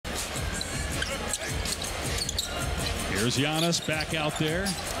Here's Giannis back out there.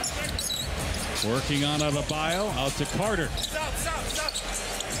 Working on Adebayo, out to Carter.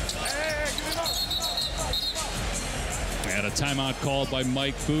 And a timeout called by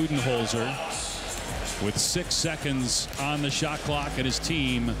Mike Budenholzer with 6 seconds on the shot clock, and his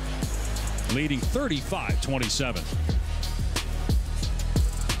team leading 35-27.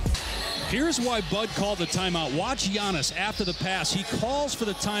 Here's why Bud called the timeout. Watch Giannis after the pass. He calls for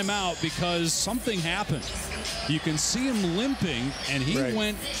the timeout because something happened. You can see him limping, and he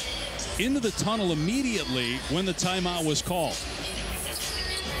went into the tunnel immediately when the timeout was called.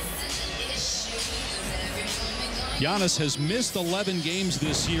 Giannis has missed 11 games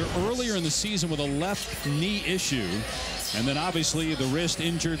this year, earlier in the season with a left knee issue, and then obviously the wrist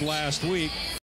injured last week.